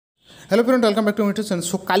Hello friend welcome back to my channel.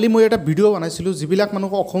 सो काली मैं एटा video बनाइছিলোঁ যিবিলাক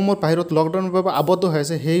মানুহ অসমৰ বাহিৰত লকডাউনৰ বাবে আবদ্ধ হৈ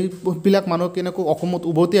আছে সেইবিলাক মানুহ কেনেকৈ অসমত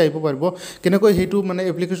উভতি আহিব পাৰিব, কেনেকৈ সেইটো মানে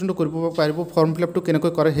এপ্লিকেশনটো কৰিব পাৰিব, ফৰ্ম ফিলআপটো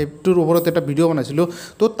কেনেকৈ কৰে সেইটোৰ ওপৰত এটা ভিডিও বনাইছিলোঁ।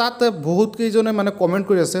 তো তাত বহুত কেইজনে মানে কমেন্ট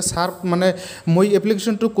কৰি আছে, স্যাৰ মানে মই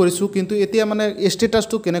এপ্লিকেশনটো কৰিছোঁ কিন্তু এতিয়া মানে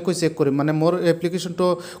ষ্টেটাসটো কেনেকৈ চেক কৰিম, মানে মোৰ এপ্লিকেশনটো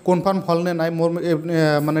কনফাৰ্ম হ'ল নে নাই, মোৰ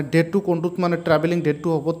মানে ডেটটো কোনটোত মানে ট্ৰাভেলিং ডেটটো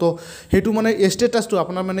হ'ব, তো সেইটো মানে ষ্টেটাসটো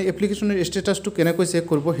আপোনাৰ মানে এপ্লিকেশনৰ ষ্টেটাসটো কেনেকৈ চেক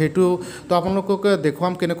কৰিব সেইটো তো আপোনালোকক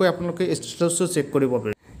দেখুৱাম কেনেকৈ আপোনালোকে ষ্টেটাসটো চেক কৰিব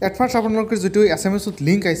পাৰে। এট ফাৰ্ষ্ট আপোনালোকৰ যিটো এছএমএছত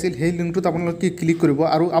লিংক আহিছিল সেই লিংকটোত আপোনালোকে ক্লিক কৰিব,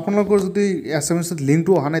 আৰু আপোনালোকৰ যদি এছএমএছত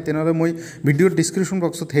লিংকটো অহা নাই তেনেহ'লে মই ভিডিঅ'ৰ ডিছক্ৰিপশ্যন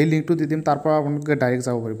বক্সত সেই লিংকটো দি দিম, তাৰ পৰা আপোনালোকে ডাইৰেক্ট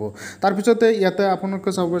যাব পাৰিব। তাৰপিছতে ইয়াতে আপোনালোকে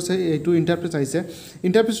চাব পাৰিছে এইটো ইণ্টাৰফেচ আহিছে।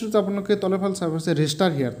 ইণ্টাৰফেচটোত আপোনালোকে তলৰফালে চাব পাৰিছে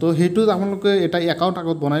ৰেজিষ্টাৰ হিয়াৰ, তো সেইটোত আপোনালোকে এটা একাউণ্ট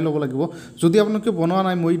আগত বনাই ল'ব লাগিব। যদি আপোনালোকে বনোৱা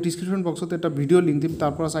নাই মই ডিছক্ৰিপশ্যন বক্সত এটা ভিডিঅ' লিংক দিম,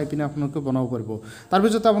 তাৰ পৰা চাই পিনে আপোনালোকে বনাব পাৰিব।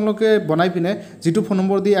 তাৰপিছত আপোনালোকে বনাই পিনে যিটো ফোন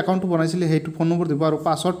নম্বৰ দি একাউণ্টটো বনাইছিলে সেইটো ফোন নম্বৰ দিব আৰু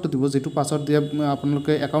পাছৱৰ্ডটো দিব, যিটো পাছৱৰ্ড দিয়ে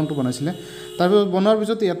আপোনালোকে একাউণ্টটো বনাইছিলে। তাৰপিছত বনোৱাৰ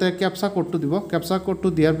পিছত ইয়াতে কেপচা কোডটো দিব, কেপচা কোডটো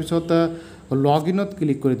দিয়াৰ পিছত লগ ইনত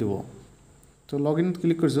ক্লিক কৰি দিব। তো লগ ইনত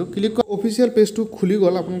ক্লিক কৰিছোঁ, ক্লিক কৰি অফিচিয়েল পেজটো খুলি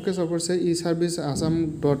গ'ল। আপোনালোকে চাব পাৰিছে ই-চাৰ্ভিচ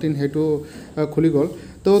assam.in সেইটো খুলি গ'ল।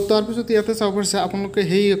 তো তাৰপিছত ইয়াতে চাব পাৰিছে আপোনালোকে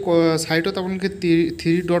সেই চাইটত আপোনালোকে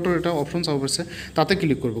থ্ৰী ডটৰ এটা অপশ্যন চাব পাৰিছে, তাতে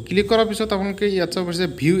ক্লিক কৰিব। ক্লিক কৰাৰ পিছত আপোনালোকে ইয়াত চাব পাৰিছে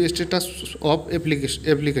ভিউ ষ্টেটাছ অফ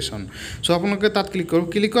এপ্লিকেশ্যন। চ' আপোনালোকে তাত ক্লিক কৰিব।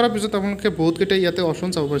 ক্লিক কৰাৰ পিছত আপোনালোকে বহুতকেইটা ইয়াতে অপশ্যন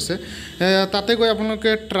চাব পাৰিছে, তাতে গৈ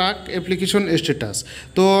আপোনালোকে ট্ৰাক এপ্লিকেশ্যন ষ্টেটাছ,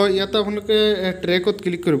 তো ইয়াতে আপোনালোকে ট্ৰেকত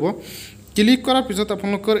ক্লিক কৰিব। ক্লিক কৰাৰ পিছত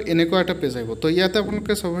আপোনালোকৰ এনেকুৱা এটা পেজ আহিব। তো ইয়াতে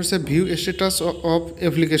আপোনালোকে চাব পাৰিছে view status of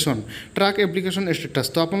application, truck application status.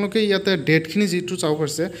 তো আপোনালোকে ইয়াতে ডেটখিনি যিটো চাব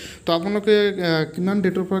পাৰিছে, তো আপোনালোকে কিমান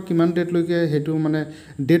ডেটৰ পৰা কিমান ডেটলৈকে সেইটো মানে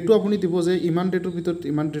ডেটটো আপুনি দিব যে ইমান ডেটৰ ভিতৰত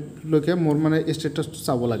ইমান ডেটলৈকে মোৰ মানে ষ্টেটাছটো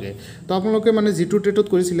চাব লাগে। তো আপোনালোকে মানে যিটো ডেটত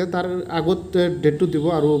কৰিছিলে তাৰ আগত ডেটটো দিব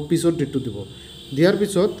আৰু পিছত ডেটটো দিব। দিয়াৰ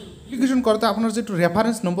পিছত এপ্লিকেশ্যন কৰোঁতে আপোনাৰ যিটো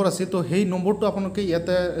ৰেফাৰেঞ্চ নম্বৰ আছে তো সেই নম্বৰটো আপোনালোকে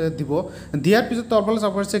ইয়াতে দিব। দিয়াৰ পিছত তলফালে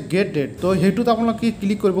চাব পাৰিছে গেট ডেট, তো সেইটোত আপোনালোকে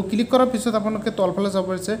ক্লিক কৰিব। ক্লিক কৰাৰ পিছত আপোনালোকে তলফালে চাব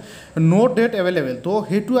পাৰিছে ন' ডেট এভেইলেবল। তো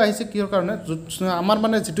সেইটো আহিছে কিহৰ কাৰণে, আমাৰ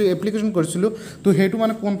মানে যিটো এপ্লিকেশ্যন কৰিছিলোঁ তো সেইটো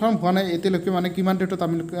মানে কনফাৰ্ম হোৱা নাই এতিয়ালৈকে, মানে কিমান ডেটত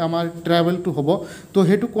আমাৰ ট্ৰেভেলটো হ'ব, তো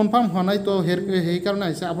সেইটো কনফাৰ্ম হোৱা নাই। তো সেইকাৰণে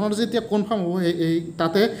আহিছে। আপোনাৰ যেতিয়া কনফাৰ্ম হ'ব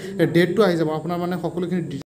তাতে ডেটটো আহি যাব, আপোনাৰ মানে সকলোখিনি